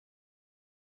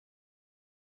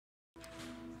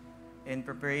In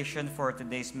preparation for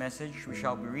today's message, we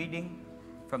shall be reading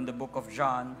from the book of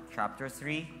John, chapter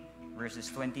 3, verses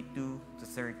 22 to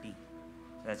 30.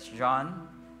 That's John,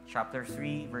 chapter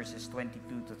 3, verses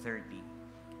 22 to 30.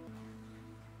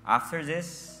 After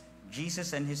this,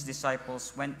 Jesus and his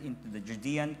disciples went into the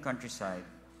Judean countryside,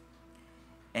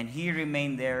 and he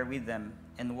remained there with them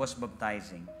and was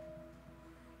baptizing.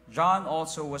 John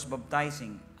also was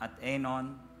baptizing at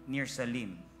Aenon near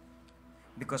Salim,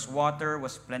 because water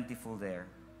was plentiful there,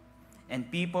 and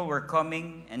people were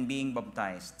coming and being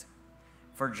baptized,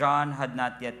 for John had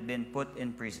not yet been put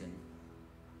in prison.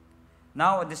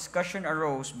 Now a discussion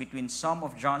arose between some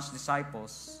of John's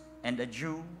disciples and a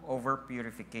Jew over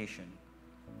purification.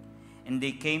 And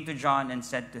they came to John and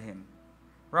said to him,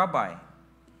 "Rabbi,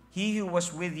 he who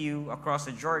was with you across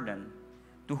the Jordan,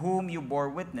 to whom you bore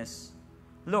witness,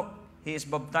 look, he is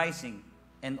baptizing,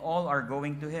 and all are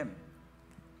going to him."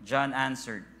 John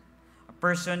answered, "A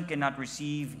person cannot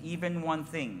receive even one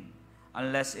thing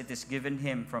unless it is given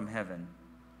him from heaven.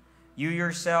 You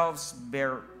yourselves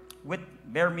bear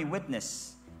me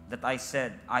witness that I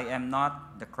said, I am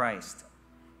not the Christ,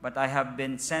 but I have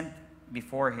been sent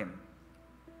before him.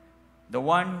 The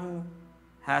one who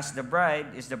has the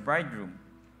bride is the bridegroom.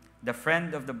 The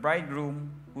friend of the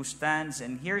bridegroom who stands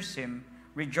and hears him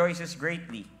rejoices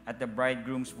greatly at the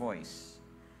bridegroom's voice.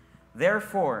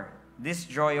 Therefore, this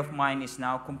joy of mine is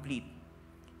now complete.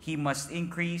 He must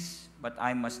increase, but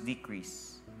I must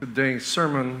decrease." Today's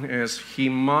sermon is He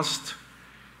Must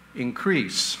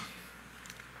Increase,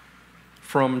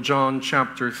 from John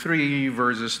chapter 3,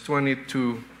 verses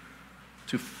 22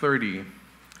 to 30.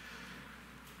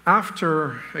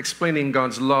 After explaining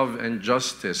God's love and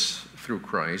justice through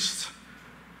Christ,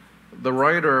 the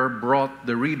writer brought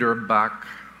the reader back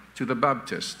to the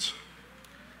Baptist.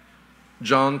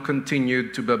 John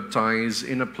continued to baptize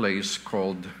in a place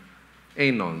called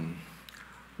Aenon,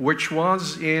 which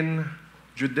was in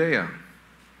Judea.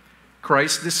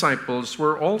 Christ's disciples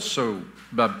were also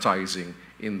baptizing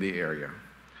in the area.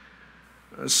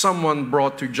 Someone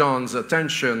brought to John's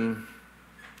attention,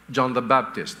 John the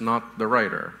Baptist, not the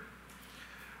writer,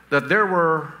 that there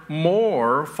were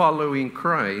more following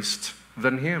Christ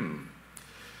than him.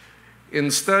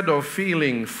 Instead of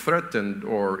feeling threatened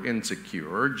or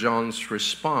insecure, John's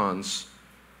response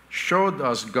showed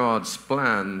us God's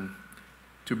plan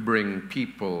to bring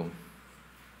people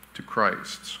to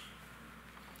Christ.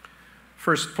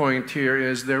 First point here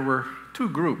is there were two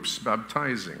groups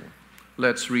baptizing.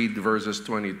 Let's read verses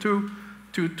 22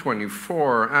 to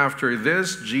 24. After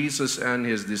this, Jesus and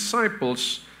his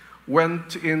disciples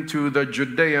went into the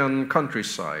Judean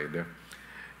countryside,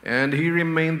 and he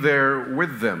remained there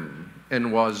with them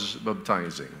and was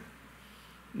baptizing.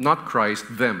 Not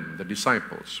Christ, them, the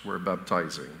disciples, were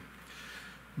baptizing.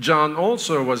 John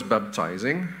also was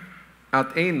baptizing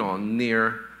at Aenon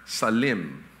near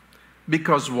Salim,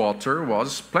 because water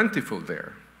was plentiful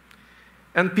there,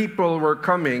 and people were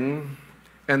coming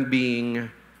and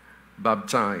being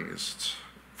baptized.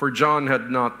 For John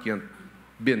had not yet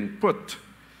been put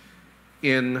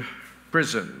in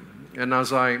prison. And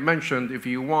as I mentioned, if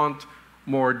you want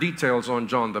more details on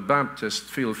John the Baptist,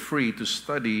 feel free to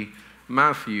study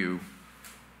Matthew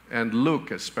and Luke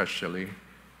especially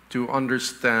to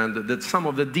understand that some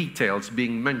of the details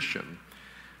being mentioned.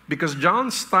 Because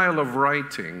John's style of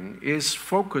writing is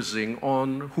focusing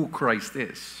on who Christ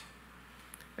is.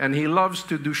 And he loves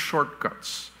to do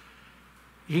shortcuts.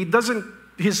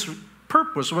 His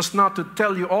purpose was not to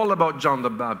tell you all about John the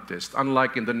Baptist,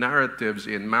 unlike in the narratives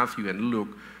in Matthew and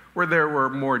Luke, where there were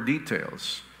more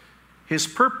details. His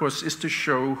purpose is to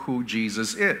show who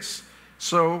Jesus is.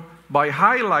 So by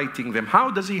highlighting them, how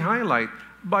does he highlight?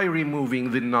 By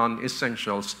removing the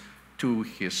non-essentials to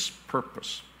his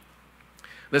purpose.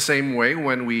 The same way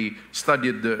when we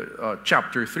studied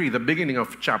chapter 3, the beginning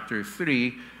of chapter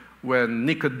 3, when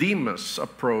Nicodemus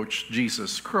approached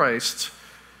Jesus Christ,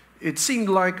 it seemed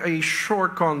like a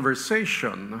short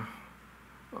conversation.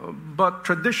 But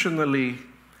traditionally,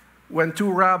 when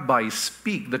two rabbis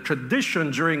speak, the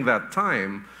tradition during that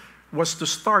time was to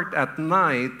start at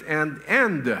night and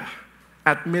end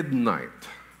at midnight.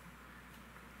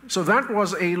 So that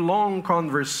was a long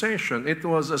conversation. It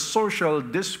was a social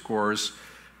discourse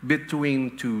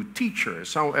between two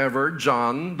teachers. However,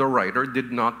 John, the writer,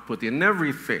 did not put in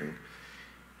everything.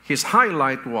 His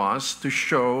highlight was to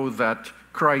show that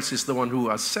Christ is the one who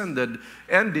ascended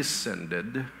and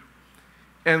descended,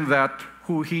 and that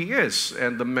who he is,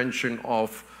 and the mention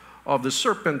of the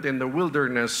serpent in the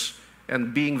wilderness,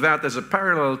 and being that as a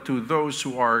parallel to those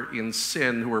who are in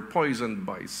sin, who are poisoned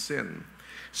by sin.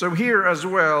 So here as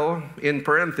well, in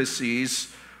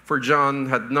parentheses, for John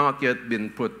had not yet been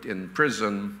put in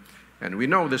prison. And we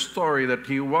know the story that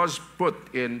he was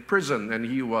put in prison and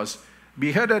he was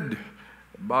beheaded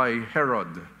by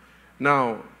Herod.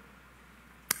 Now,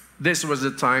 this was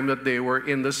the time that they were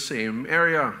in the same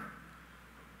area.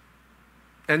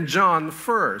 And John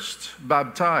first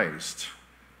baptized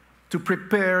to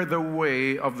prepare the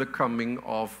way of the coming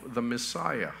of the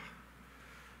Messiah.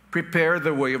 Prepare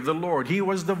the way of the Lord. He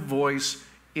was the voice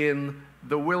in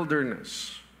the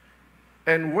wilderness.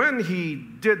 And when he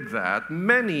did that,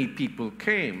 many people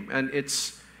came. And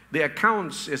the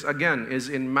accounts is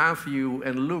in Matthew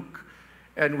and Luke.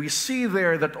 And we see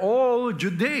there that all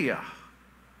Judea,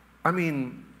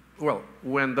 when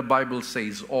the Bible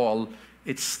says all,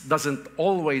 it doesn't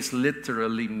always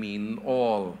literally mean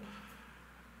all.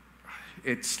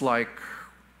 It's like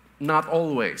not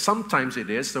always. Sometimes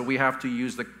it is, so we have to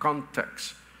use the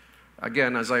context.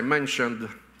 Again, as I mentioned,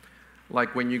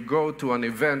 like when you go to an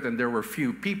event and there were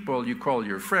few people, you call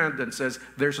your friend and says,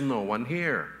 there's no one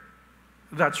here.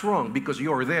 That's wrong because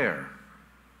you're there.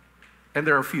 And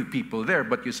there are few people there,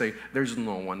 but you say, there's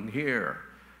no one here.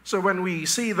 So when we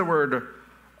see the word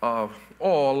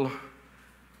all,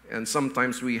 and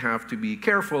sometimes we have to be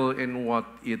careful in what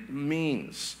it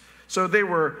means. So they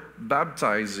were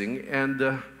baptizing,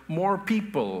 and more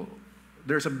people,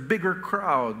 there's a bigger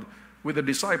crowd with the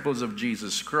disciples of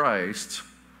Jesus Christ.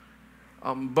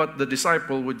 But the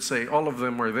disciple would say all of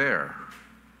them were there.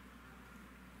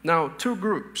 Now, two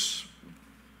groups.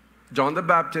 John the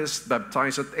Baptist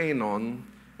baptized at Aenon,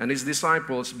 and his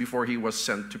disciples before he was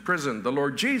sent to prison. The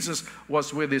Lord Jesus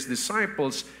was with his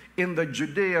disciples in the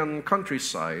Judean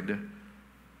countryside.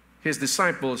 His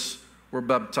disciples were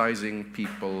baptizing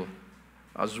people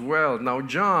as well. Now,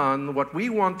 John, what we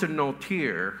want to note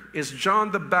here is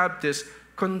John the Baptist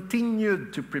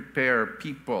continued to prepare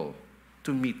people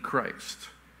to meet Christ.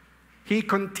 He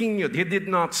continued. He did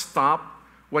not stop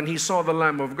when he saw the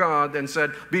Lamb of God and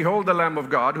said, behold the Lamb of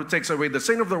God who takes away the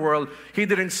sin of the world. He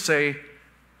didn't say,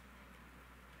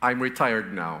 I'm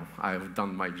retired now. I've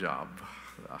done my job.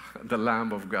 The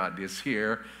Lamb of God is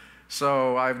here.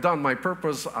 So I've done my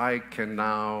purpose. I can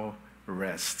now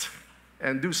rest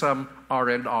and do some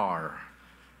R&R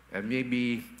and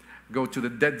maybe go to the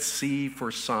Dead Sea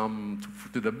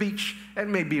to the beach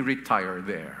and maybe retire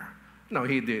there. No,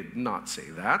 he did not say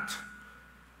that.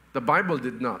 The Bible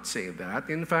did not say that.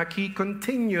 In fact, he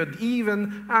continued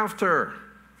even after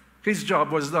his job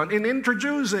was done in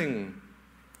introducing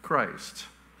Christ.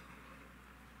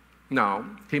 Now,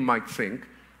 he might think,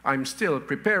 I'm still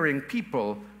preparing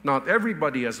people. Not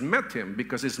everybody has met him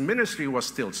because his ministry was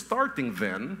still starting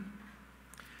then.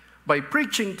 By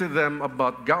preaching to them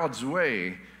about God's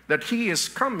way, that he is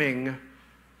coming,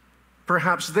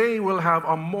 perhaps they will have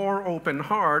a more open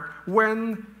heart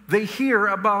when they hear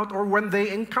about or when they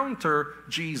encounter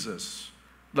Jesus,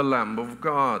 the Lamb of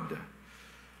God.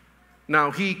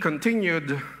 Now, he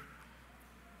continued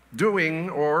doing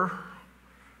or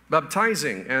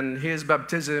baptizing, and his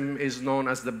baptism is known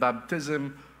as the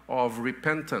baptism of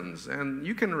repentance. And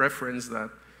you can reference that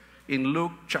in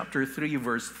Luke chapter 3,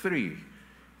 verse 3.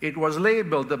 It was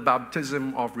labeled the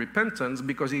baptism of repentance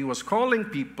because he was calling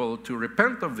people to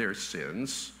repent of their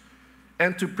sins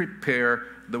and to prepare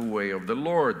the way of the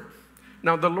Lord.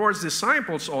 Now, the Lord's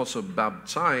disciples also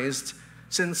baptized,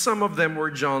 since some of them were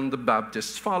John the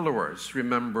Baptist's followers.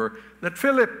 Remember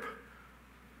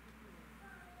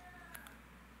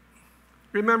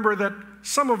that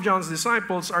some of John's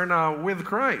disciples are now with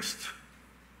Christ,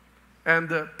 and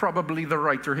probably the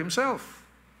writer himself.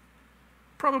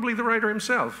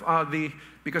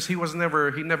 Because he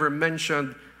never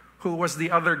mentioned who was the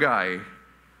other guy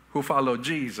who followed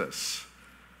Jesus.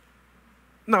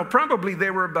 Now, probably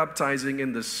they were baptizing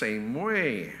in the same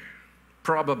way,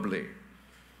 probably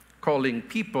calling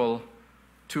people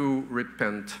to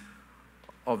repent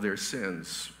of their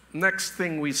sins. Next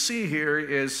thing we see here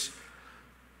is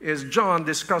John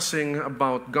discussing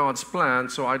about God's plan.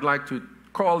 So I'd like to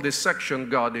call this section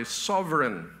God is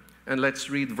Sovereign. And let's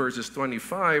read verses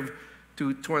 25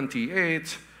 to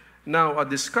 28. Now, a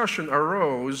discussion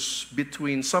arose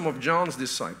between some of John's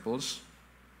disciples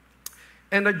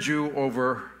and a Jew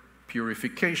over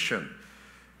purification.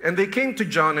 And they came to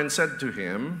John and said to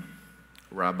him,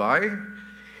 Rabbi,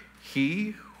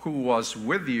 he who was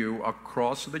with you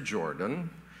across the Jordan,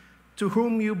 to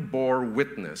whom you bore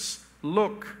witness,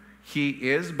 look, he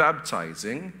is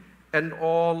baptizing, and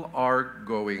all are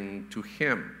going to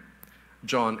him.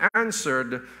 John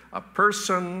answered, a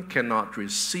person cannot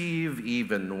receive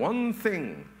even one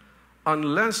thing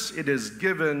unless it is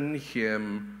given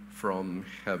him from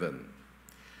heaven.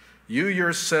 You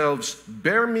yourselves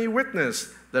bear me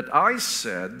witness that I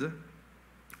said,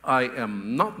 I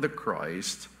am not the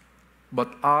Christ,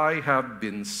 but I have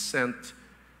been sent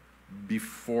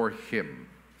before him.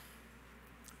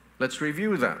 Let's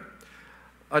review that.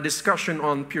 A discussion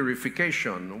on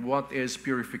purification. What is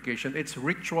purification? It's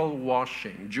ritual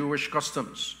washing, Jewish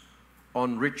customs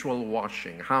on ritual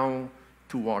washing, how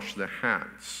to wash the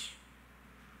hands.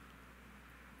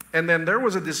 And then there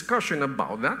was a discussion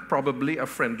about that, probably a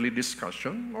friendly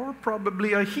discussion or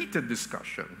probably a heated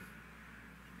discussion.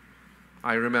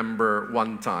 I remember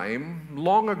one time,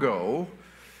 long ago,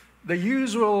 the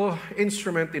usual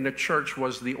instrument in a church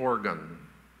was the organ.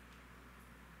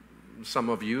 Some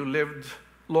of you lived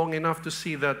long enough to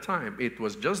see that time. It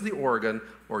was just the organ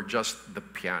or just the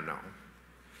piano.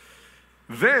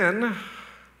 Then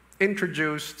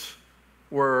introduced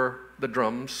were the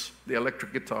drums, the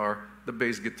electric guitar, the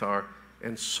bass guitar,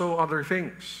 and so other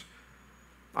things.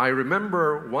 I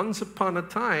remember once upon a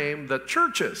time that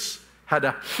churches had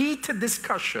a heated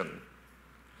discussion.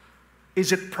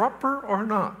 Is it proper or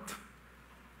not?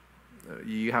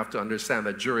 You have to understand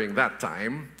that during that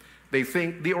time, they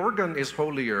think the organ is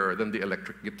holier than the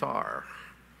electric guitar.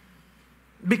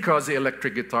 Because the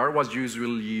electric guitar was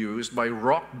usually used by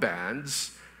rock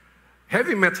bands,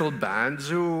 heavy metal bands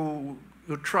who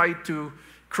tried to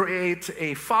create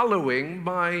a following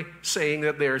by saying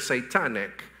that they're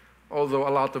satanic, although a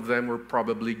lot of them were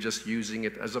probably just using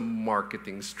it as a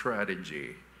marketing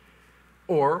strategy.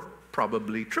 Or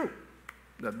probably true,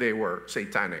 that they were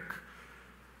satanic.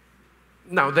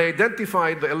 Now, they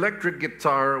identified the electric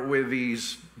guitar with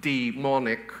these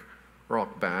demonic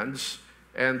rock bands,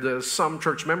 and some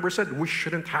church members said, we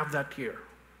shouldn't have that here.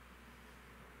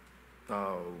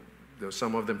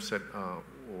 Some of them said,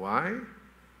 why?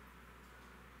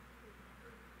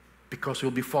 Because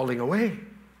we'll be falling away.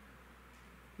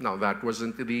 Now, that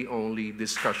wasn't the only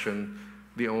discussion,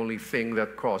 the only thing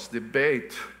that caused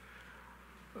debate.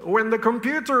 When the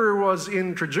computer was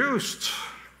introduced,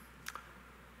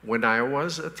 when I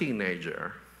was a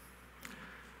teenager,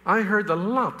 I heard a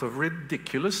lot of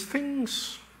ridiculous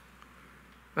things.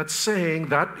 That's saying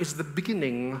that is the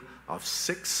beginning of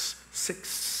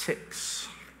 666.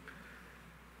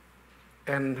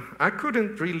 And I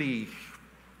couldn't really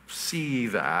see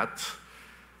that.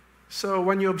 So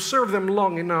when you observe them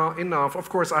long enough, of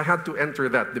course, I had to enter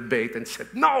that debate and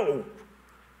said, no!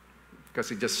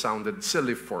 Because it just sounded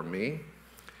silly for me.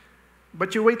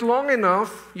 But you wait long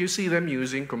enough, you see them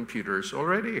using computers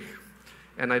already.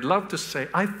 And I'd love to say,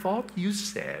 I thought you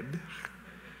said.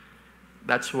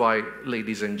 That's why,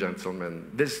 ladies and gentlemen,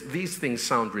 these things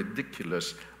sound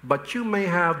ridiculous, but you may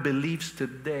have beliefs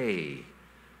today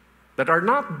that are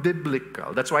not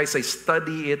biblical. That's why I say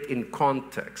study it in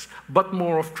context, but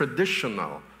more of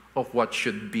traditional, of what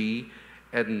should be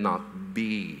and not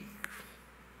be.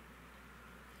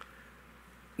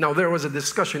 Now, there was a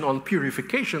discussion on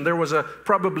purification. There was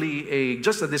probably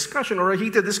just a discussion or a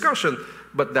heated discussion,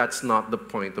 but that's not the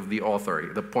point of the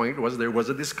author. The point was there was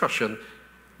a discussion,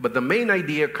 but the main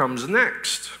idea comes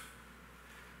next.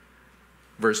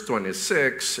 Verse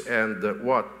 26, and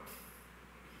what?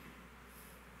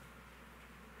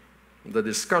 The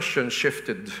discussion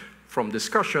shifted from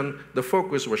discussion, the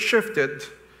focus was shifted.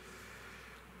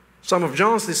 Some of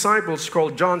John's disciples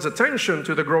called John's attention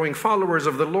to the growing followers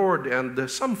of the Lord, and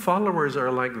some followers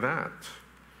are like that.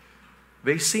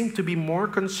 They seem to be more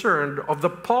concerned of the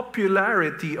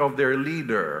popularity of their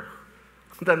leader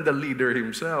than the leader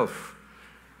himself.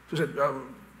 He said,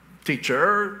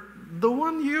 teacher, the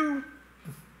one you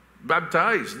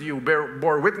baptized, you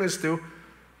bore witness to,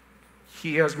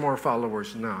 he has more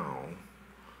followers now.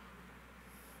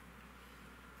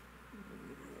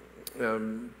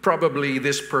 Probably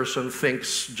this person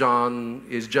thinks John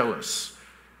is jealous,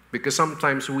 because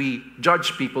sometimes we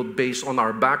judge people based on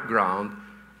our background,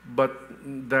 but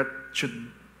that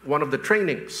should, one of the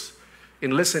trainings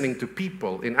in listening to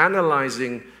people, in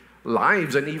analyzing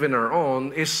lives and even our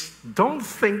own, is don't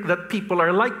think that people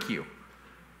are like you.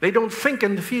 They don't think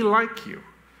and feel like you.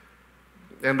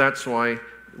 And that's why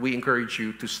we encourage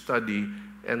you to study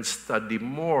and study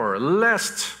more,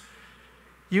 lest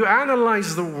you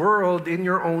analyze the world in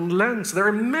your own lens. There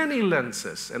are many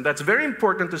lenses, and that's very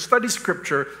important to study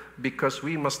Scripture, because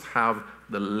we must have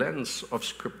the lens of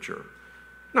Scripture.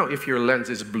 Now, if your lens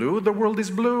is blue, the world is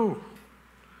blue.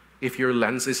 If your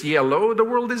lens is yellow, the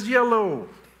world is yellow.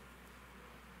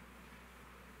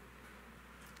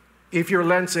 If your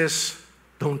lens is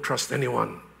don't trust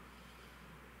anyone,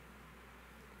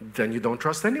 then you don't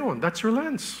trust anyone. That's your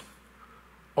lens.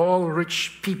 All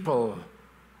rich people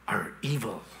are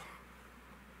evil.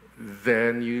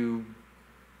 Then you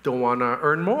don't want to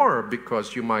earn more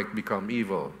because you might become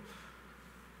evil.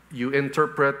 you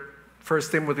interpret 1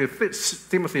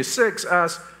 Timothy 6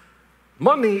 as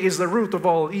money is the root of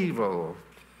all evil.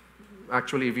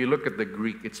 Actually, if you look at the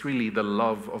Greek, it's really the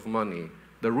love of money.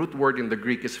 The root word in the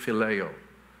Greek is phileo.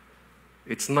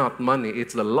 It's not money,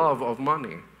 it's the love of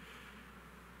money.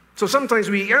 So sometimes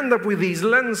we end up with these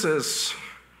lenses.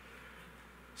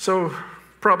 So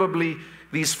probably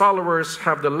these followers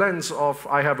have the lens of,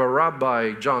 I have a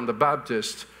rabbi, John the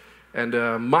Baptist, and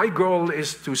my goal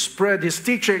is to spread his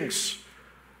teachings.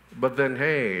 But then,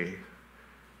 hey,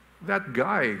 that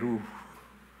guy who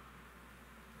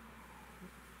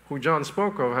John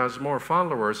spoke of has more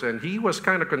followers, and he was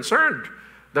kind of concerned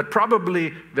that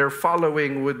probably their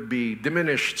following would be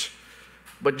diminished.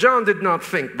 But John did not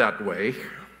think that way.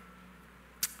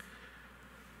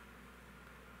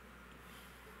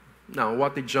 Now,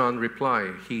 what did John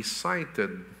reply? He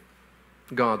cited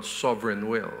God's sovereign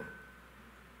will.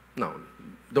 Now,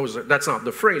 that's not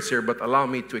the phrase here, but allow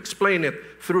me to explain it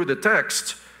through the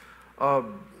text.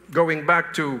 Going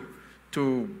back to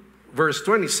verse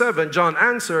 27, John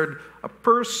answered, a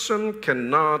person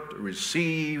cannot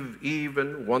receive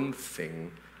even one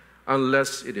thing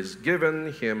unless it is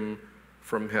given him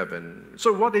from heaven.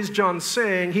 So what is John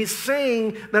saying? He's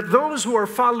saying that those who are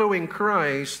following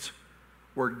Christ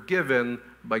were given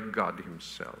by God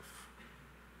himself.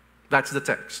 That's the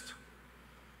text.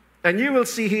 And you will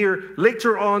see here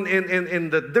later on in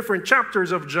the different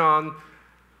chapters of John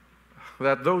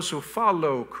that those who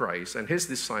follow Christ and his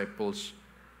disciples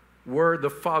were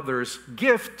the Father's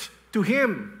gift to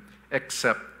him,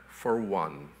 except for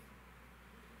one.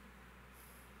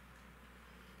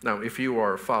 Now, if you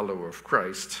are a follower of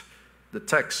Christ, the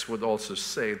text would also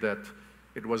say that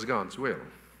it was God's will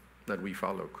that we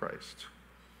follow Christ.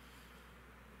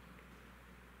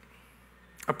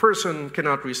 A person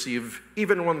cannot receive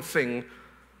even one thing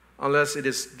unless it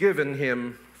is given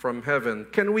him from heaven.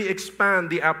 Can we expand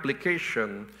the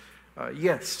application?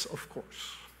 Yes, of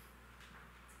course.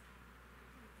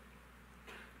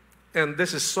 And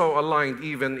this is so aligned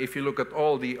even if you look at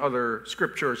all the other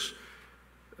scriptures,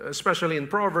 especially in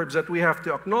Proverbs, that we have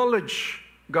to acknowledge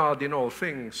God in all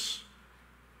things.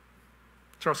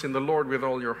 Trust in the Lord with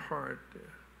all your heart.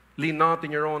 Lean not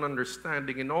in your own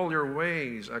understanding. In all your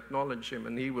ways, acknowledge him,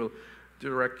 and he will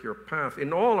direct your path.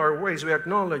 In all our ways, we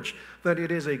acknowledge that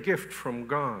it is a gift from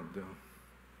God.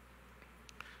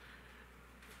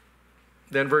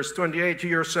 Then verse 28, you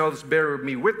yourselves bear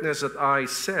me witness that I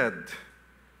said.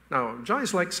 Now, John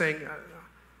is like saying,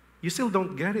 you still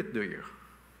don't get it, do you?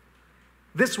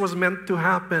 This was meant to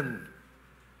happen.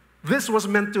 This was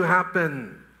meant to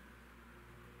happen.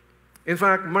 In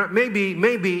fact,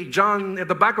 maybe John, at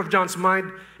the back of John's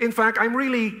mind, in fact, I'm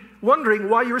really wondering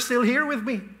why you're still here with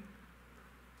me.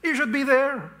 You should be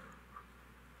there.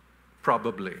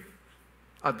 Probably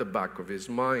at the back of his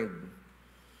mind.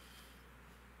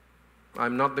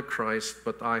 I'm not the Christ,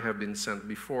 but I have been sent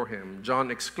before him.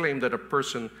 John exclaimed that a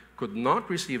person could not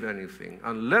receive anything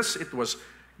unless it was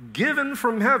given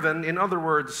from heaven. In other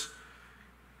words,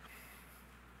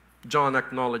 John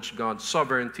acknowledged God's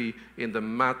sovereignty in the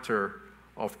matter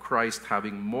of Christ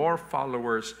having more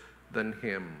followers than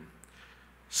him.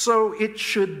 So it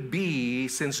should be,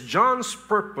 since John's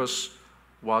purpose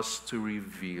was to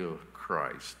reveal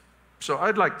Christ. So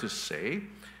I'd like to say,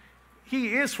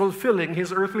 he is fulfilling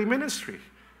his earthly ministry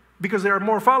because there are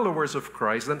more followers of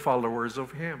Christ than followers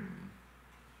of him.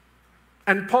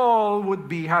 And Paul would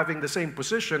be having the same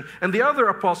position, and the other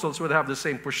apostles would have the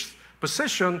same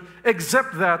position,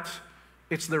 except that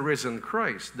it's the risen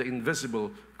Christ, the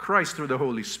invisible Christ through the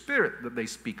Holy Spirit that they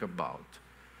speak about.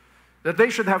 That they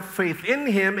should have faith in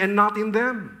him and not in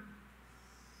them.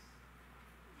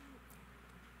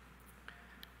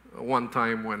 One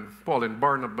time when Paul and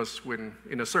Barnabas were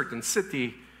in a certain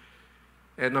city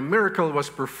and a miracle was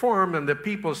performed and the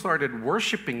people started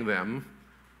worshiping them,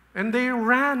 and they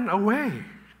ran away.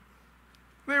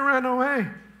 They ran away.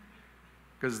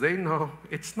 Because they know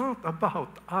it's not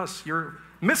about us. You're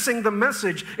missing the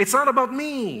message. It's not about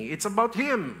me. It's about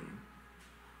him.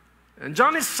 And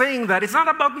John is saying that it's not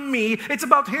about me. It's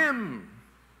about him.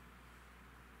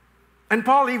 And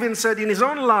Paul even said in his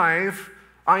own life,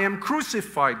 I am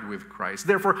crucified with Christ.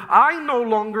 Therefore, I no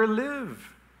longer live.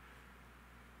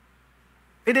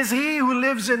 It is he who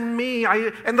lives in me.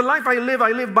 And the life I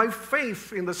live by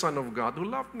faith in the Son of God who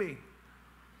loved me.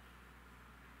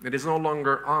 It is no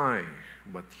longer I,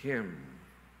 but him.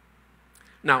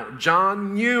 Now,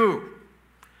 John knew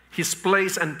his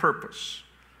place and purpose.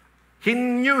 He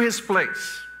knew his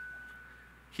place.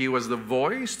 He was the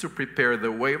voice to prepare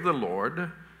the way of the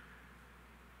Lord.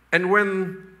 And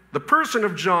when the person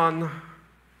of John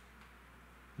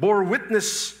bore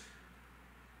witness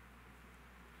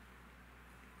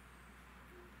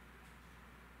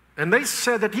And they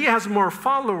said that he has more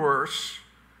followers.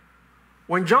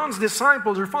 When John's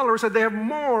disciples or followers said they have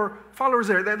more followers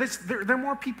there, there are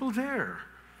more people there.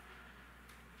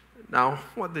 Now,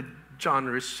 how did John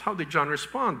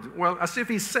respond? Well, as if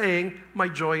he's saying, my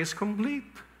joy is complete.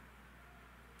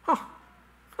 Oh,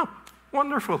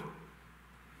 wonderful.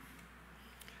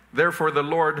 Therefore, the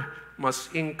Lord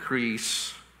must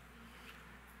increase,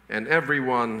 and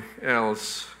everyone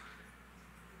else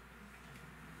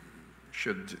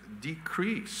should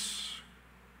decrease.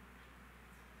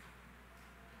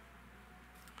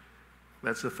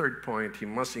 That's the third point. He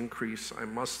must increase, I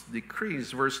must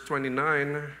decrease. Verse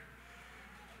 29,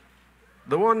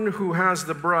 the one who has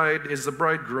the bride is the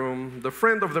bridegroom. The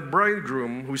friend of the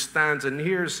bridegroom who stands and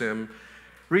hears him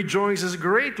rejoices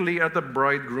greatly at the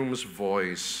bridegroom's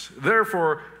voice.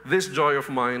 Therefore, this joy of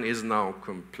mine is now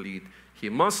complete. He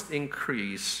must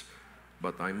increase,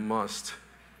 but I must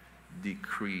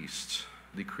decrease.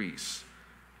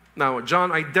 Now,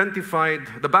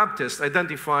 the Baptist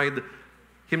identified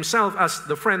himself as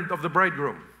the friend of the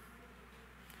bridegroom.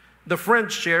 The friend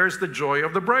shares the joy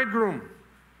of the bridegroom.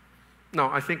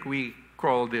 Now, I think we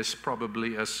call this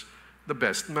probably as the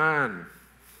best man,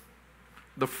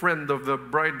 the friend of the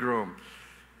bridegroom.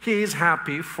 He is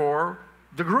happy for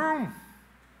the groom.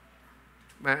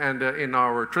 And in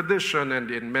our tradition and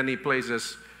in many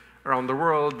places around the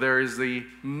world, there is the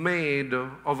maid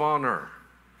of honor.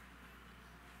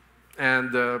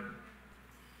 And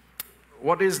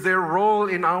what is their role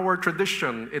in our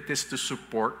tradition? It is to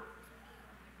support,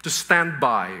 to stand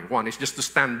by. One is just to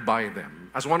stand by them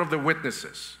as one of the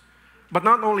witnesses. But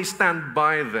not only stand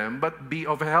by them, but be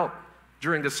of help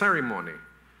during the ceremony.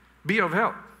 Be of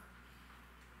help.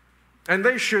 And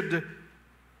they should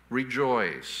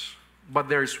rejoice. But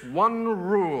there's one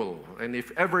rule, and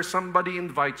if ever somebody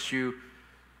invites you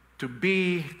to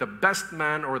be the best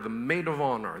man or the maid of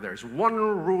honor, there's one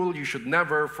rule you should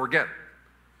never forget.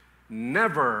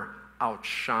 Never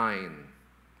outshine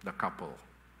the couple.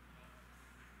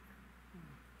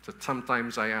 So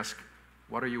sometimes I ask,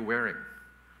 what are you wearing?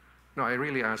 No, I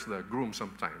really ask the groom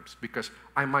sometimes, because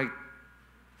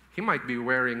he might be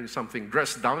wearing something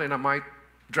dressed down and I might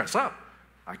dress up.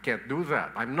 I can't do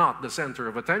that. I'm not the center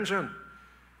of attention.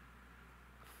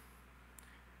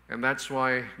 And that's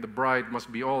why the bride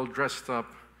must be all dressed up,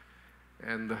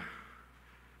 and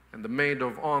the maid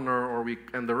of honor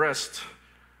and the rest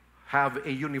have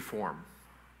a uniform.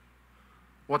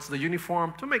 What's the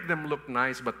uniform? To make them look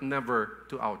nice, but never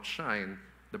to outshine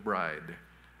the bride.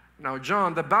 Now,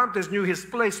 John the Baptist knew his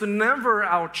place to never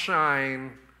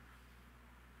outshine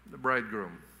the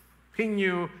bridegroom. He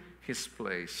knew his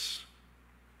place.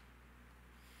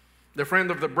 The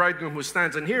friend of the bridegroom who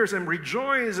stands and hears him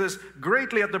rejoices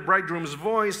greatly at the bridegroom's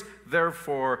voice.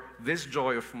 Therefore, this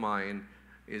joy of mine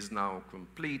is now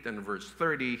complete. And verse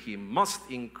 30, he must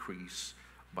increase,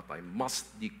 but I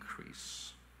must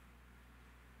decrease.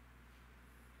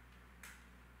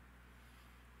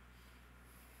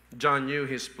 John knew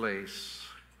his place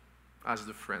as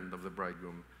the friend of the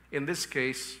bridegroom. In this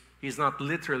case, he's not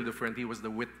literally the friend, he was the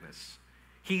witness.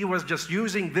 He was just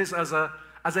using this as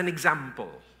an example.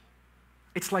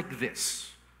 It's like this.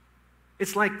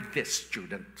 It's like this,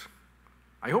 student.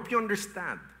 I hope you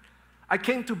understand. I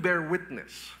came to bear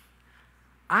witness.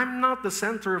 I'm not the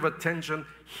center of attention,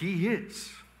 he is.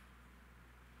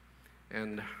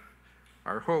 And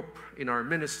our hope in our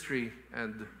ministry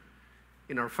and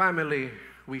in our family,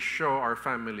 we show our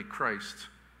family Christ.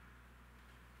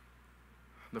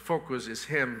 The focus is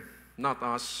him, not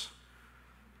us.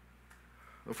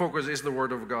 The focus is the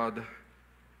Word of God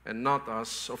and not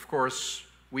us. Of course,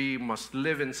 we must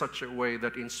live in such a way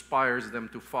that inspires them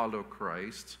to follow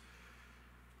Christ.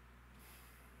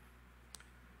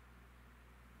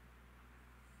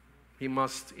 He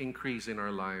must increase in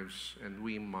our lives, and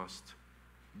we must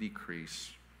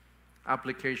decrease.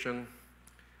 Application: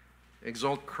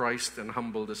 exalt Christ and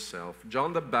humble the self.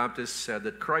 John the Baptist said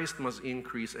that Christ must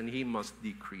increase and he must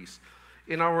decrease.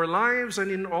 In our lives and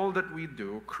in all that we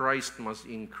do, Christ must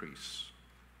increase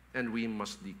and we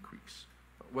must decrease.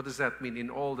 What does that mean, in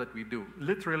all that we do?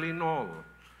 Literally in all.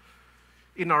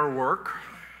 In our work,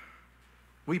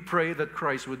 we pray that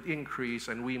Christ would increase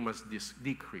and we must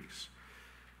decrease.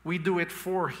 We do it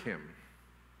for him,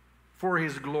 for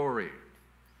his glory.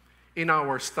 In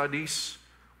our studies,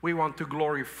 we want to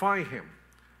glorify him.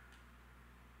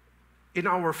 In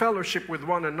our fellowship with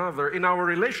one another, in our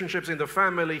relationships in the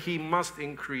family, he must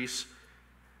increase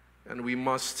and we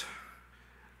must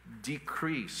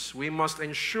decrease. We must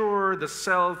ensure the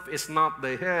self is not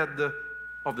the head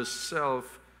of the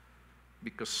self,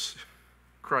 because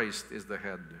Christ is the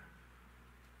head,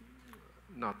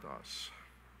 not us.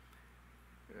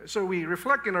 So we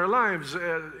reflect in our lives,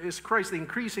 is Christ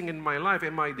increasing in my life?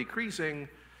 Am I decreasing?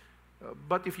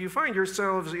 But if you find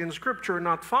yourselves in Scripture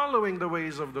not following the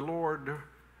ways of the Lord,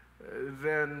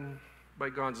 then by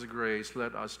God's grace,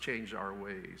 let us change our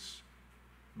ways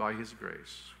by His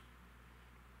grace.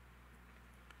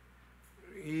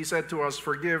 He said to us,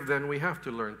 forgive, then we have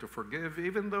to learn to forgive,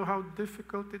 even though how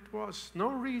difficult it was. No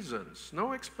reasons,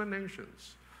 no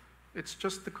explanations. It's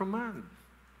just the command.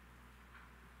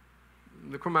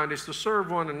 The command is to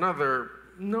serve one another.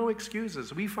 No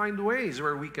excuses. We find ways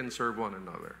where we can serve one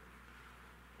another.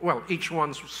 Well, each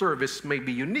one's service may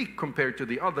be unique compared to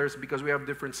the others because we have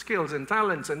different skills and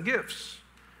talents and gifts.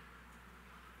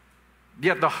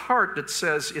 Yet the heart that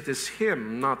says it is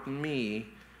Him, not me,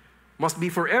 must be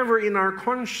forever in our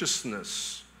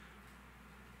consciousness.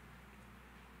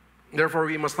 Therefore,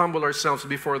 we must humble ourselves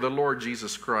before the Lord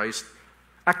Jesus Christ,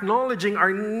 acknowledging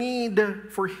our need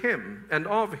for Him and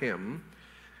of Him.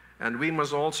 And we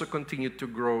must also continue to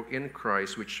grow in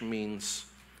Christ, which means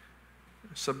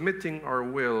submitting our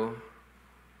will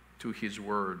to His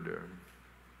Word.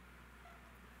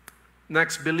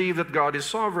 Next, believe that God is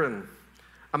sovereign.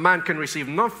 A man can receive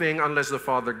nothing unless the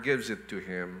Father gives it to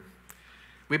him.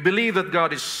 We believe that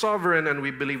God is sovereign, and we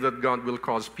believe that God will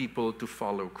cause people to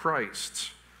follow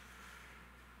Christ.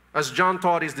 As John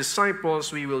taught his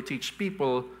disciples, we will teach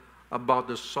people about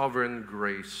the sovereign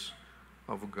grace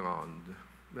of God.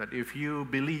 That if you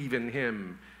believe in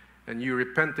Him and you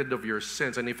repented of your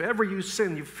sins, and if ever you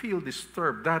sin, you feel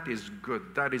disturbed, that is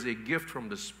good. That is a gift from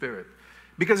the Spirit.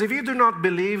 Because if you do not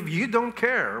believe, you don't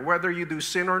care whether you do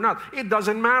sin or not. It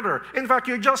doesn't matter. In fact,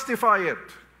 you justify it.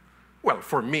 Well,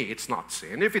 for me, it's not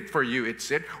sin. If for you, it's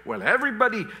sin. Well,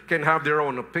 everybody can have their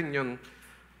own opinion.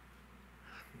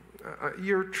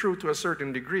 You're true to a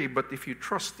certain degree, but if you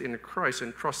trust in Christ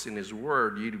and trust in His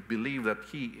Word, you believe that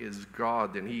He is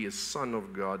God and He is Son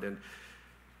of God and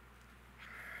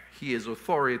He is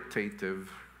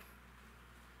authoritative.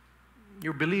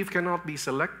 Your belief cannot be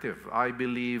selective. I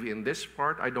believe in this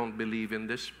part, I don't believe in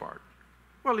this part.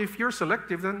 Well, if you're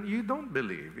selective, then you don't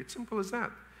believe. It's simple as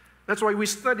that. That's why we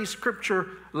study Scripture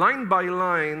line by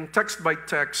line, text by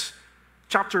text,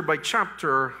 chapter by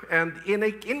chapter, and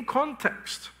in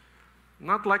context.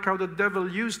 Not like how the devil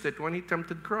used it when he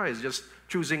tempted Christ, just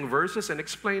choosing verses and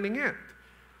explaining it.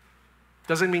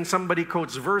 Doesn't mean somebody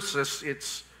quotes verses,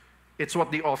 it's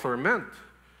what the author meant.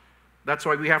 That's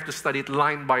why we have to study it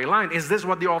line by line. Is this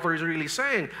what the author is really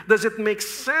saying? Does it make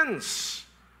sense?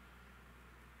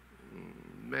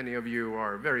 Many of you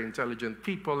are very intelligent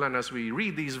people, and as we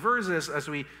read these verses, as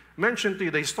we mention to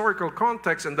you the historical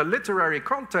context and the literary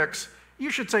context, you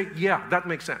should say, yeah, that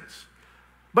makes sense.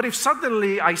 But if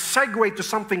suddenly I segue to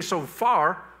something so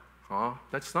far,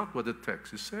 that's not what the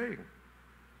text is saying.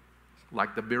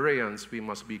 Like the Bereans, we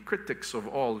must be critics of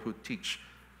all who teach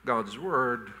God's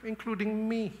Word, including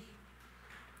me.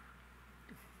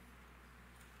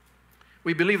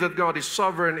 We believe that God is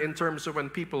sovereign in terms of when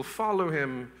people follow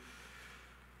Him,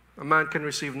 a man can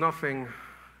receive nothing.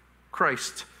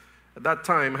 Christ, at that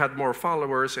time, had more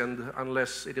followers, and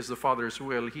unless it is the Father's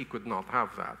will, He could not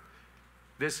have that.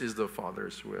 This is the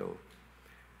Father's will.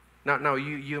 Now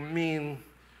you mean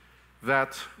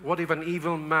that what if an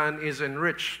evil man is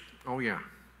enriched? Oh yeah.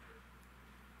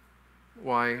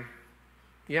 Why?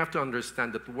 You have to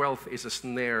understand that wealth is a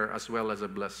snare as well as a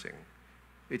blessing.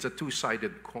 It's a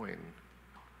two-sided coin.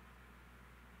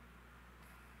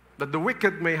 That the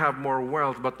wicked may have more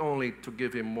wealth, but only to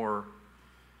give him more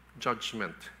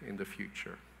judgment in the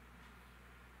future.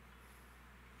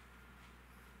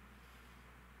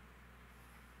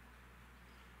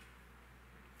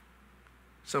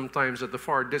 Sometimes at the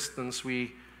far distance,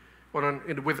 with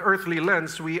earthly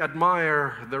lens, we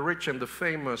admire the rich and the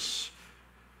famous,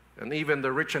 and even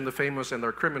the rich and the famous and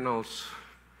our criminals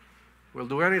will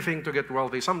do anything to get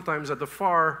wealthy. Sometimes at the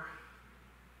far,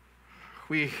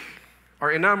 we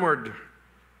are enamored,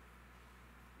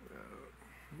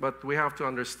 but we have to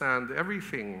understand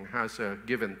everything has a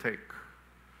give and take.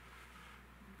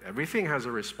 Everything has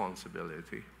a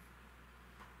responsibility.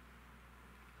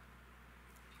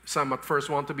 Some at first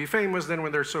want to be famous, then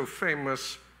when they're so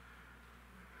famous,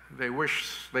 they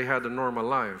wish they had a normal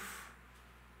life.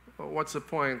 Well, what's the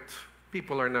point?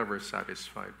 People are never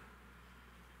satisfied.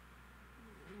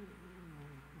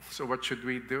 So what should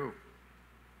we do?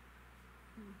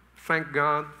 Thank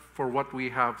God for what we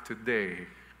have today.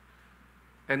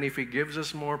 And if He gives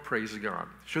us more, praise God.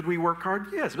 Should we work hard?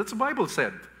 Yes, that's what the Bible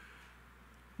said.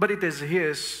 But it is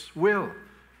His will.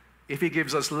 If He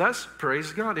gives us less,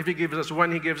 praise God. If He gives us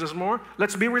when He gives us more,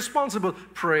 let's be responsible.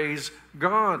 Praise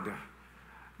God.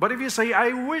 But if you say, I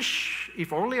wish,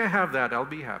 if only I have that, I'll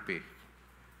be happy.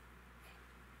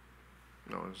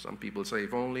 No, some people say,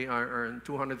 if only I earn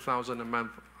 200,000 a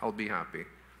month, I'll be happy.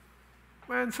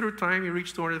 And through time, he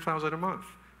reached 200,000 a month.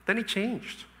 Then it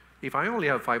changed. If I only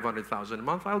have 500,000 a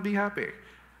month, I'll be happy.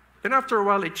 Then after a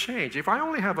while, it changed. If I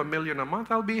only have $1 million a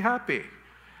month, I'll be happy.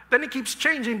 Then it keeps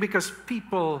changing because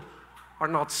people are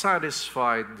not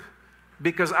satisfied.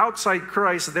 Because outside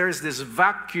Christ, there's this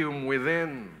vacuum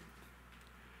within.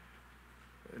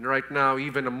 And right now,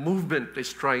 even a movement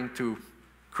is trying to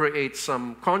create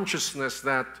some consciousness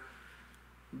that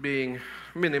being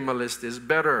minimalist is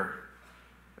better.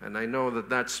 And I know that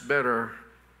that's better,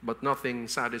 but nothing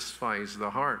satisfies the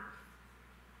heart.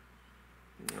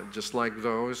 Just like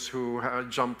those who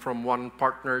jump from one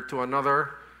partner to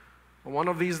another, one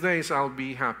of these days I'll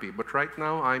be happy, but right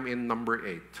now I'm in number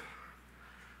 8.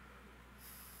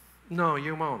 No,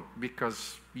 you won't,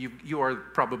 because you are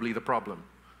probably the problem.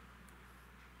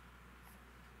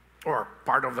 Or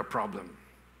part of the problem.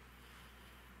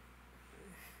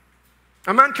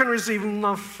 A man can receive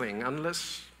nothing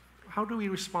unless, how do we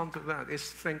respond to that? It's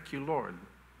thank you, Lord.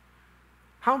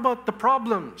 How about the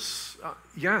problems?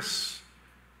 Yes.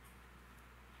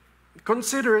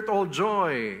 Consider it all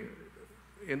joy.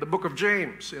 In the book of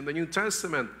James, in the New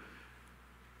Testament,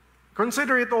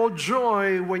 consider it all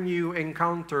joy when you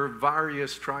encounter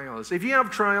various trials. If you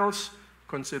have trials,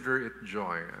 consider it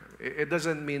joy. It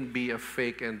doesn't mean be a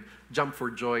fake and jump for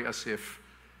joy as if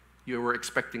you were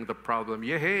expecting the problem.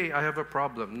 Yeah, hey, I have a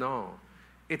problem. No.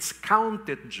 It's count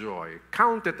it joy.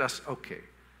 Count it as okay.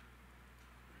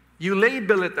 You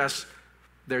label it as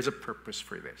there's a purpose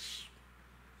for this.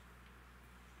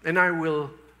 And I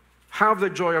will have the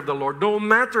joy of the Lord. No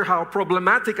matter how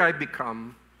problematic I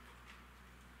become,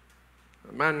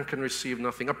 a man can receive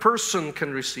nothing. A person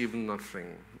can receive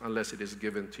nothing unless it is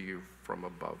given to you from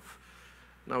above.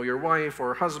 Now, your wife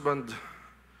or husband,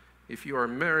 if you are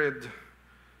married,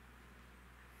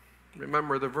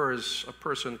 remember the verse, a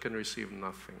person can receive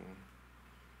nothing.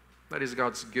 That is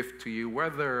God's gift to you,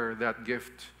 whether that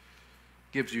gift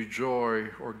gives you joy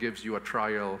or gives you a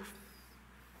trial.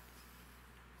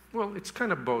 Well, it's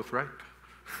kind of both, right?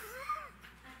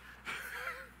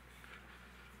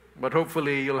 But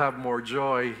hopefully you'll have more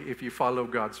joy if you follow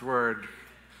God's word.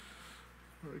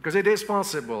 Because it is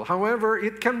possible. However,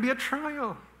 it can be a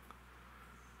trial.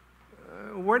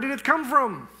 Where did it come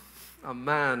from? A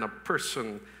man, a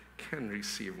person can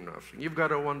receive nothing. You've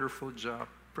got a wonderful job,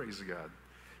 praise God.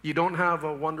 You don't have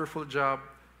a wonderful job,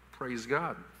 praise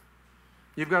God.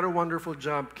 You've got a wonderful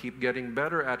job, keep getting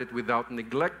better at it without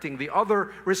neglecting the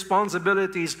other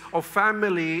responsibilities of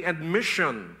family and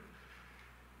mission.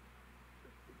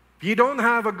 You don't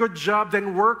have a good job,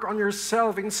 then work on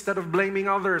yourself instead of blaming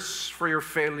others for your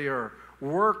failure.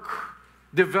 Work,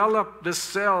 develop the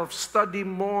self, study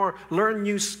more, learn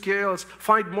new skills,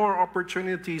 find more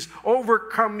opportunities,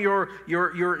 overcome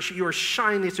your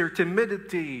shyness, your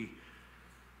timidity.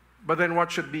 But then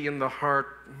what should be in the heart?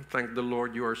 Thank the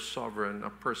Lord, you are sovereign.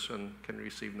 A person can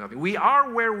receive nothing. We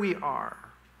are where we are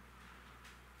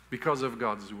because of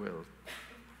God's will.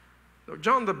 Now,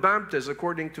 John the Baptist,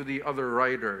 according to the other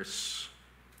writers,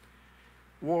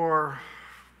 wore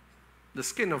the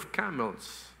skin of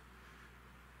camels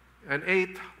and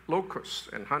ate locusts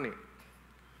and honey.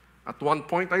 At one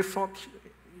point, I thought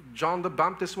John the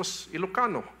Baptist was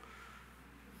Ilocano.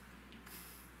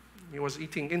 He was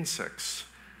eating insects.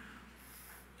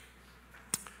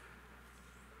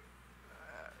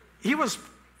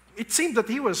 It seemed that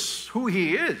he was who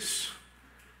he is.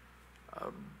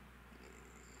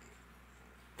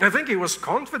 I think he was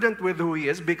confident with who he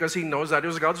is because he knows that it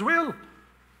was God's will.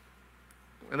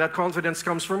 And that confidence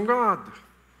comes from God.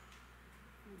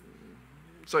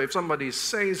 So if somebody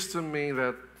says to me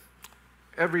that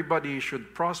everybody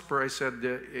should prosper, I said,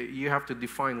 you have to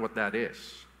define what that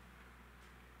is.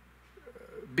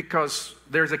 Because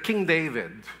there's a King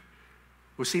David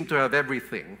who seemed to have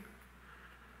everything.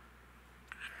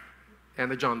 And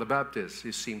the John the Baptist,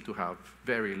 he seemed to have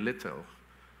very little.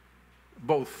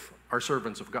 Both are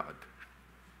servants of God.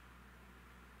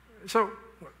 So,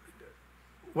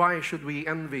 why should we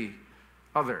envy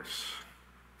others?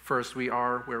 First, we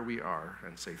are where we are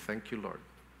and say, thank you, Lord.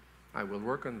 I will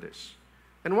work on this.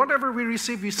 And whatever we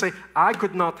receive, we say, I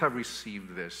could not have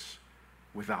received this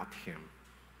without Him.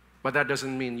 But that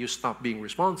doesn't mean you stop being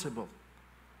responsible.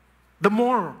 The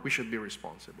more we should be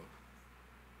responsible.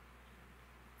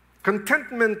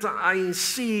 Contentment, I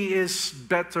see, is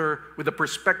better with the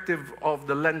perspective of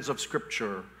the lens of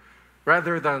Scripture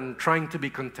rather than trying to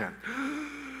be content.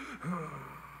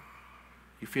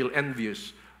 You feel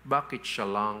envious. Bakit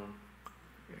siya lang?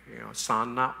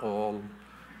 Sana all.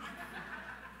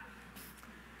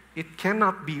 It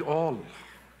cannot be all.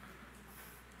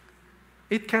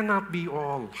 It cannot be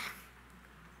all.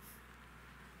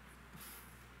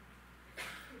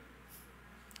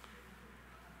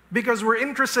 Because we're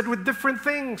interested with different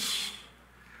things.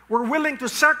 We're willing to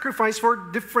sacrifice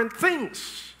for different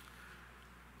things.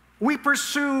 We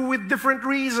pursue with different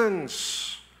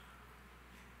reasons.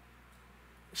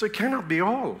 So it cannot be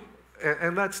all.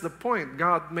 And that's the point.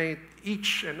 God made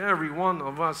each and every one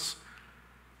of us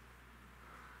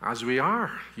as we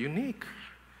are, unique.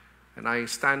 And I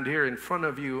stand here in front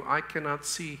of you, I cannot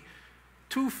see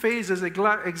two faces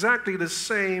exactly the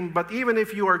same, but even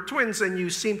if you are twins and you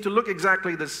seem to look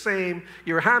exactly the same,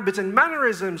 your habits and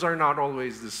mannerisms are not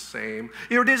always the same.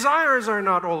 Your desires are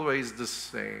not always the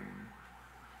same.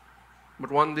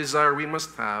 But one desire we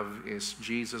must have is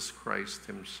Jesus Christ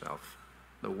himself,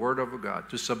 the Word of God,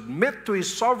 to submit to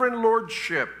his sovereign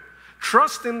lordship,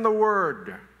 trust in the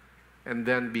Word, and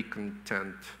then be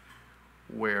content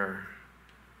where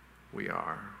we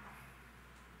are.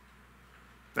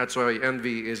 That's why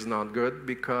envy is not good,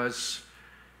 because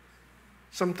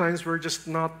sometimes we're just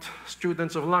not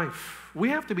students of life. We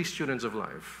have to be students of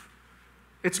life.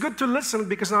 It's good to listen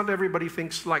because not everybody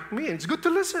thinks like me. It's good to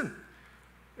listen.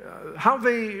 How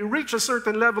they reach a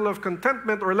certain level of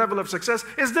contentment or level of success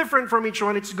is different from each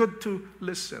one. It's good to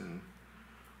listen.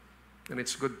 And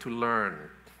it's good to learn.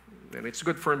 And it's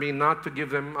good for me not to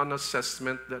give them an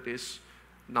assessment that is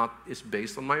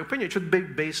based on my opinion. It should be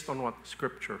based on what?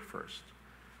 Scripture first.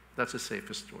 That's the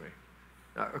safest way.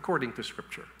 According to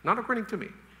Scripture. Not according to me.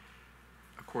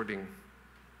 According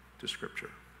to Scripture.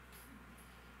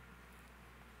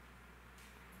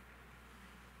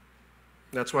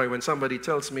 That's why when somebody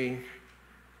tells me,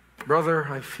 brother,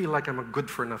 I feel like I'm a good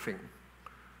for nothing.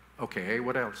 Okay,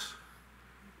 what else?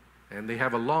 And they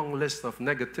have a long list of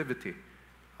negativity.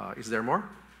 Is there more?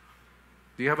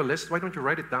 Do you have a list? Why don't you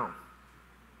write it down?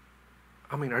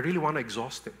 I mean, I really want to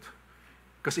exhaust it.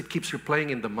 Because it keeps replaying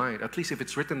in the mind. At least if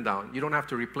it's written down, you don't have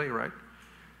to replay, right?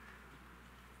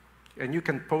 And you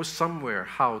can post somewhere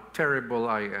how terrible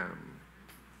I am.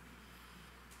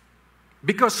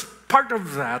 Because part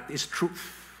of that is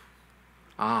truth.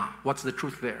 What's the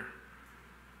truth there?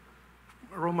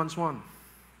 Romans 1.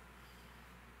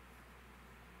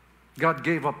 God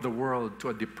gave up the world to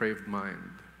a depraved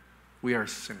mind. We are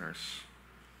sinners.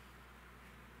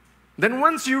 Then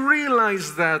once you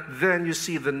realize that, then you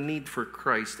see the need for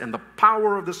Christ and the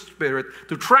power of the Spirit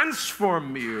to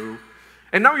transform you.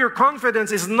 And now your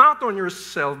confidence is not on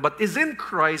yourself, but is in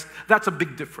Christ. That's a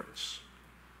big difference.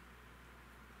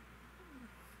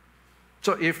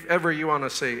 So if ever you want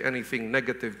to say anything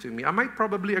negative to me, I might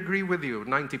probably agree with you,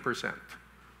 90%.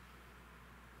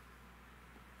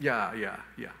 Yeah,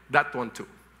 that one too.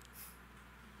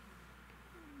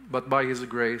 But by His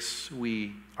grace,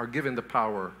 we are given the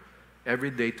power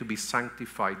every day to be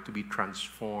sanctified, to be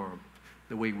transformed.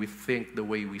 The way we think, the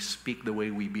way we speak, the way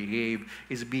we behave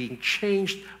is being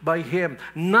changed by Him.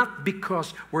 Not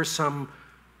because we're some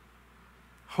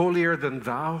holier than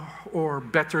thou or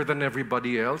better than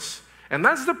everybody else. And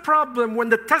that's the problem when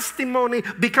the testimony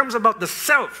becomes about the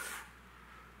self.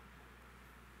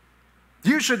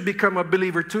 You should become a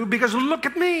believer too because look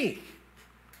at me.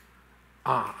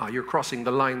 You're crossing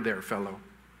the line there, fellow.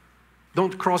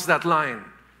 Don't cross that line.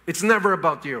 It's never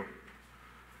about you.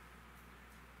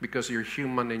 Because you're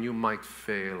human and you might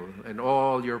fail. And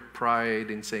all your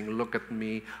pride in saying, look at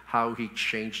me, how He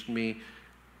changed me.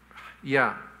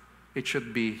 Yeah, it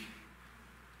should be,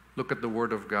 look at the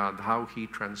Word of God, how He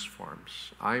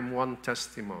transforms. I'm one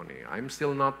testimony. I'm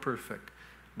still not perfect,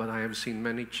 but I have seen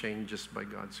many changes by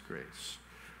God's grace.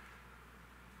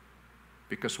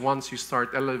 Because once you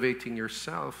start elevating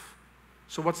yourself,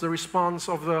 so what's the response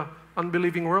of the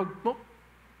unbelieving world? No.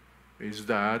 Is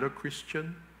that a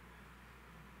Christian?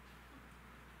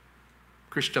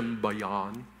 Christian ba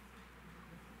yan?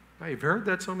 I've heard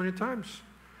that so many times.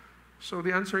 So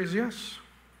the answer is yes.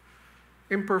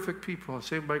 Imperfect people,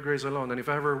 saved by grace alone. And if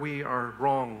ever we are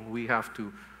wrong, we have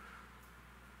to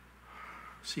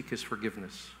seek His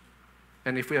forgiveness.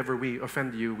 And if ever we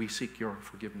offend you, we seek your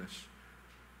forgiveness.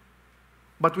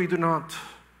 But we do not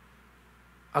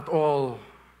at all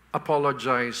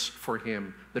apologize for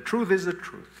Him. The truth is the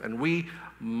truth, and we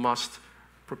must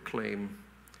proclaim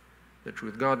the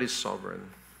truth. God is sovereign.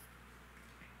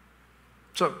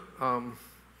 So,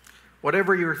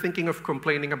 whatever you're thinking of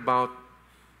complaining about,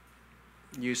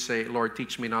 you say, Lord,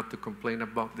 teach me not to complain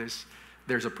about this.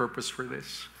 There's a purpose for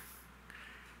this.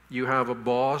 You have a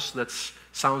boss that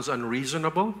sounds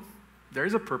unreasonable.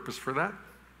 There's a purpose for that.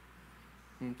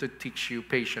 To teach you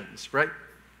patience, right?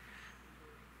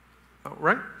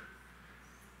 Right?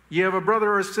 You have a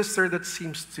brother or a sister that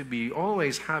seems to be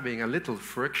always having a little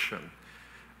friction.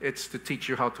 It's to teach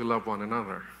you how to love one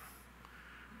another.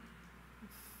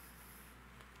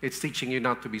 It's teaching you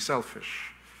not to be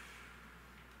selfish.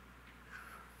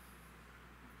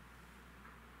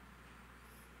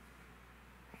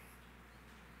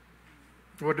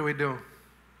 What do we do?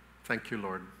 Thank you,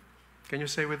 Lord. Can you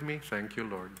say with me? Thank you,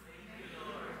 Lord. Thank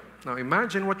you, Lord. Now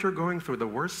imagine what you're going through, the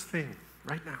worst thing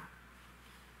right now.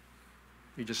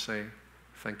 You just say,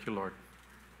 thank you, Lord.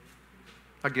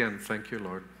 Again, thank you,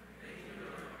 Lord. Thank you,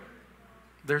 Lord.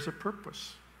 There's a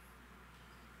purpose.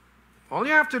 All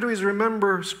you have to do is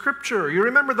remember Scripture. You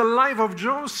remember the life of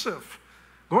Joseph.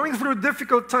 Going through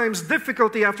difficult times,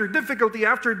 difficulty after difficulty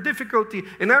after difficulty.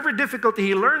 In every difficulty,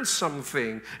 he learned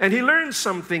something. And he learned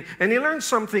something. And he learned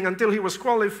something until he was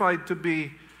qualified to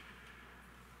be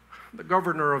the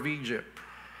governor of Egypt.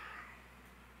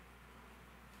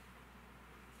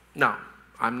 Now,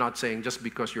 I'm not saying just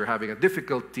because you're having a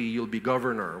difficulty, you'll be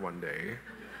governor one day.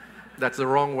 That's the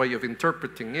wrong way of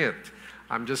interpreting it.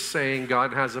 I'm just saying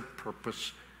God has a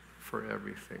purpose for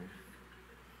everything.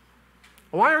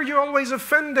 Why are you always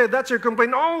offended? That's your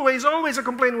complaint. Always a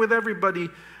complaint with everybody.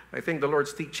 I think the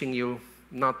Lord's teaching you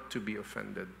not to be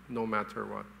offended, no matter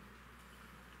what.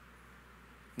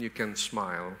 You can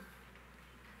smile.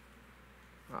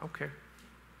 Okay.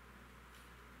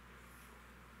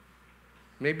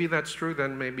 Maybe that's true,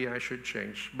 then maybe I should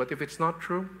change. But if it's not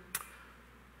true,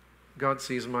 God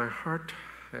sees my heart.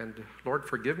 And Lord,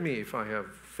 forgive me if I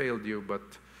have failed you, but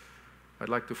I'd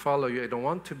like to follow you. I don't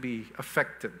want to be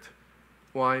affected.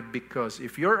 Why? Because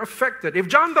if you're affected, if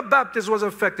John the Baptist was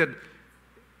affected,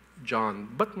 John,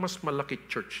 ba't mas malaki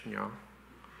church niya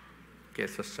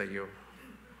kesa sa'yo?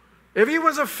 If he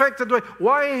was affected,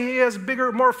 why he has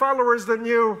bigger, more followers than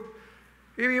you?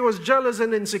 If he was jealous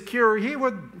and insecure, he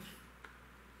would.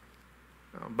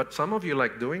 But some of you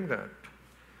like doing that.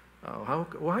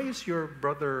 Why is your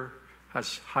brother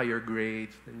has higher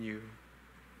grades than you?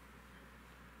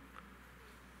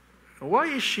 Why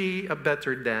is she a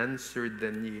better dancer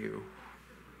than you?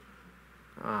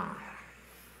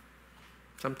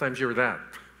 Sometimes you're that.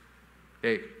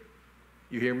 Hey,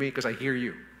 you hear me? Because I hear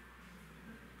you.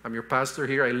 I'm your pastor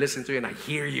here. I listen to you and I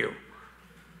hear you.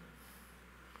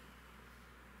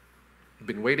 I've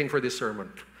been waiting for this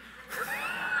sermon.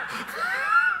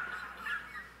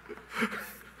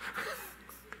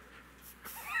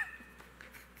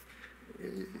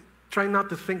 Try not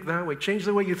to think that way. Change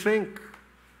the way you think.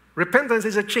 Repentance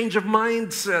is a change of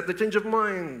mindset, a change of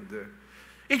mind.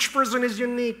 Each person is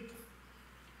unique.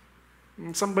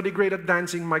 Somebody great at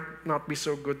dancing might not be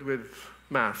so good with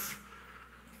math.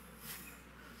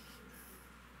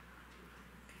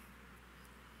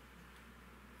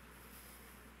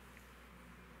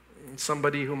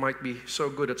 Somebody who might be so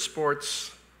good at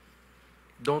sports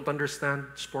don't understand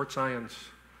sports science.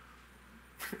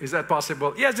 Is that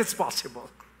possible? Yes, it's possible.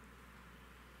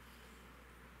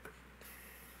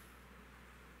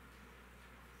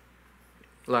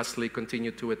 Lastly,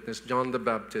 continue to witness. John the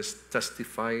Baptist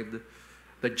testified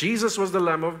that Jesus was the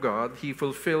Lamb of God. He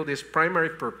fulfilled his primary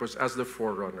purpose as the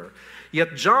forerunner.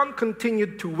 Yet John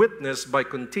continued to witness by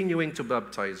continuing to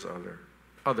baptize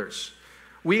others.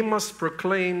 We must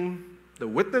proclaim the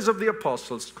witness of the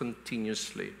apostles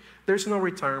continuously. There's no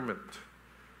retirement.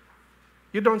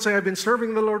 You don't say, I've been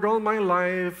serving the Lord all my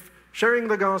life, sharing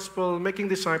the gospel, making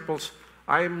disciples.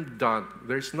 I'm done.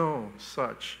 There's no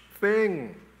such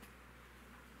thing.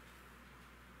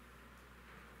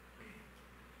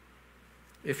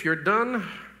 If you're done,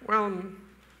 well,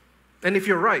 and if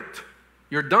you're right,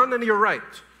 you're done and you're right,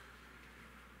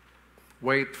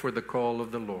 wait for the call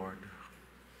of the Lord.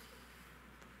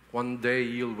 One day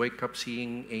you'll wake up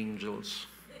seeing angels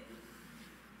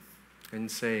and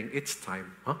saying, it's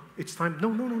time. Huh? It's time. No,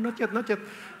 not yet, not yet.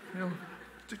 You know,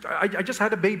 I just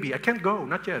had a baby. I can't go.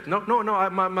 Not yet. No.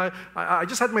 I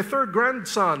just had my third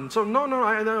grandson. So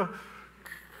no.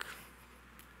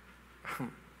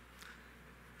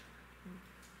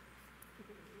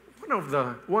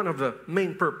 One of the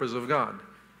main purpose of God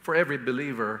for every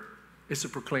believer is to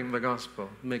proclaim the gospel,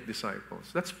 make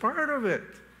disciples. That's part of it.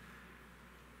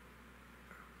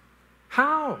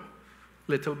 How?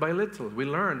 Little by little. We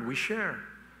learn, we share.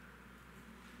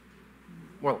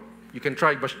 Well, you can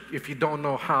try, but if you don't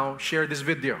know how, share this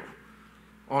video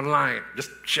online.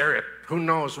 Just share it. Who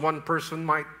knows? One person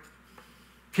might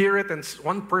hear it, and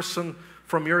one person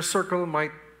from your circle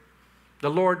the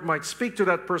Lord might speak to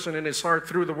that person in his heart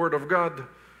through the Word of God.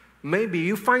 Maybe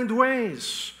you find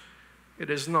ways. It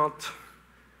is not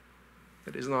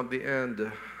the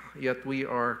end. Yet we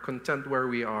are content where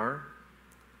we are.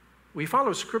 We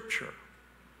follow Scripture.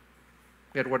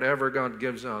 Yet whatever God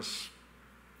gives us,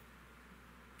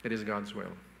 it is God's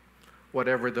will.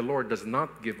 whatever the Lord does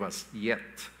not give us yet,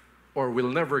 or will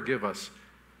never give us,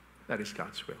 that is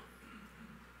God's will.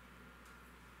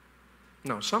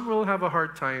 Now, some will have a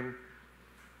hard time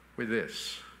with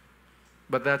this,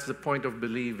 but that's the point of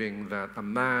believing that a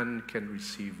man can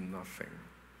receive nothing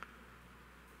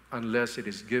unless it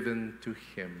is given to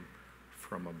him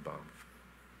from above.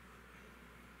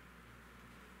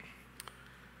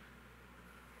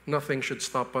 Nothing should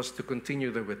stop us to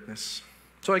continue the witness.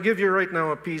 So I give you right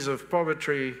now a piece of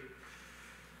poetry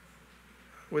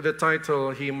with the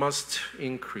title, He Must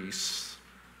Increase.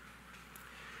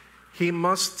 He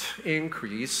must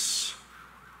increase,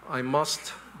 I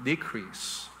must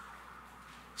decrease.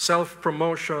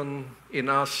 Self-promotion in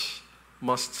us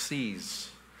must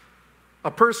cease.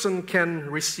 A person can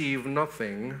receive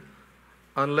nothing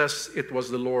unless it was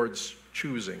the Lord's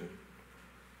choosing.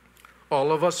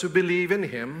 All of us who believe in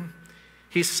Him,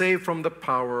 He's saved from the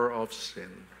power of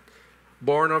sin.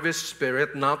 Born of His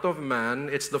Spirit, not of man,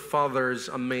 it's the Father's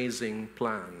amazing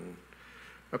plan.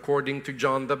 According to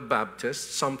John the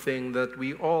Baptist, something that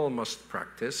we all must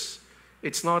practice.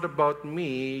 It's not about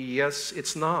me, yes,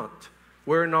 it's not.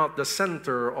 We're not the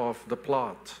center of the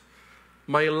plot.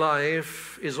 My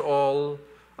life is all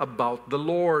about the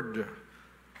Lord.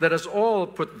 Let us all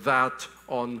put that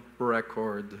on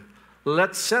record.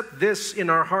 Let's set this in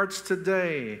our hearts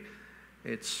today.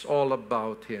 It's all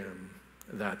about Him.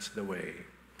 That's the way.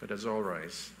 Let us all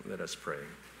rise. Let us pray.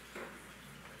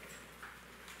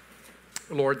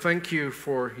 Lord, thank you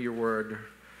for your word.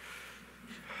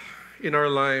 In our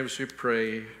lives, we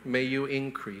pray, may you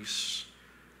increase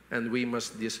and we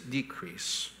must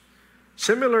decrease.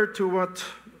 Similar to what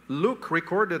Luke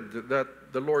recorded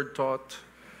that the Lord taught,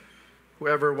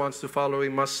 whoever wants to follow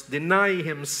Him must deny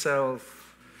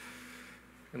himself.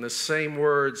 In the same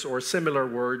words or similar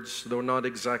words, though not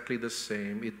exactly the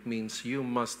same, it means you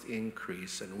must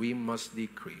increase and we must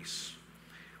decrease.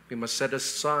 We must set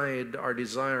aside our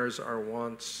desires, our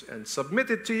wants, and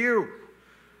submit it to you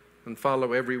and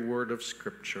follow every word of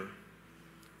Scripture.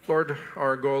 Lord,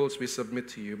 our goals we submit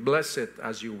to you. Bless it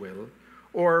as you will,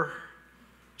 or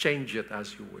change it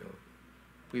as you will.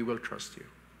 We will trust you.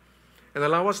 And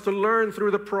allow us to learn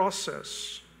through the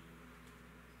process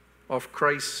of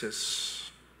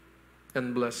crisis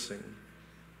and blessing,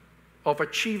 of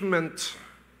achievement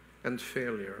and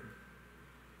failure.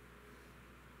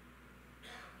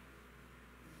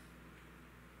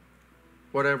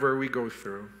 Whatever we go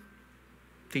through,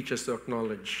 teach us to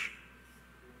acknowledge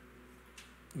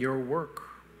your work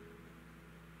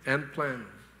and plan.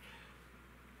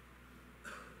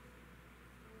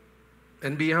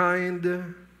 And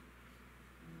behind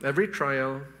every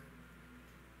trial,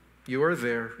 you are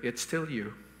there. It's still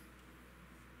you.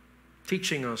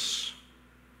 Teaching us,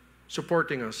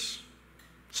 supporting us,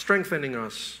 strengthening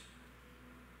us.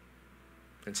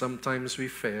 And sometimes we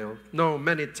fail. No,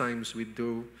 many times we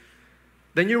do.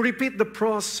 Then you repeat the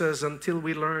process until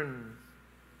we learn.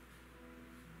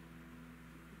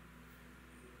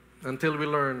 Until we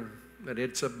learn that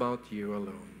it's about you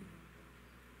alone.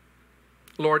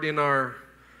 Lord, in our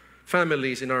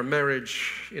families, in our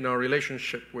marriage, in our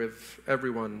relationship with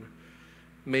everyone,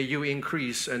 may you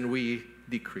increase and we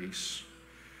decrease.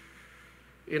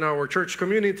 In our church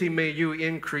community, may you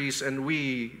increase and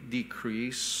we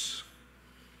decrease.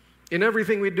 In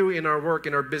everything we do, in our work,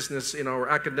 in our business, in our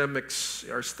academics,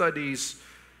 our studies,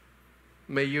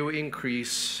 may you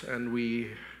increase and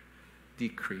we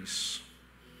decrease.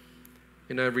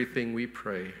 In everything we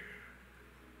pray,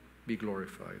 be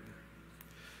glorified.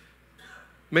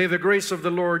 May the grace of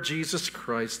the Lord Jesus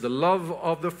Christ, the love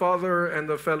of the Father, and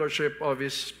the fellowship of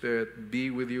His Spirit be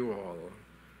with you all.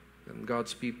 And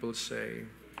God's people say,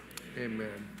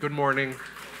 Amen. Good morning.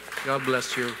 God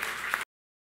bless you.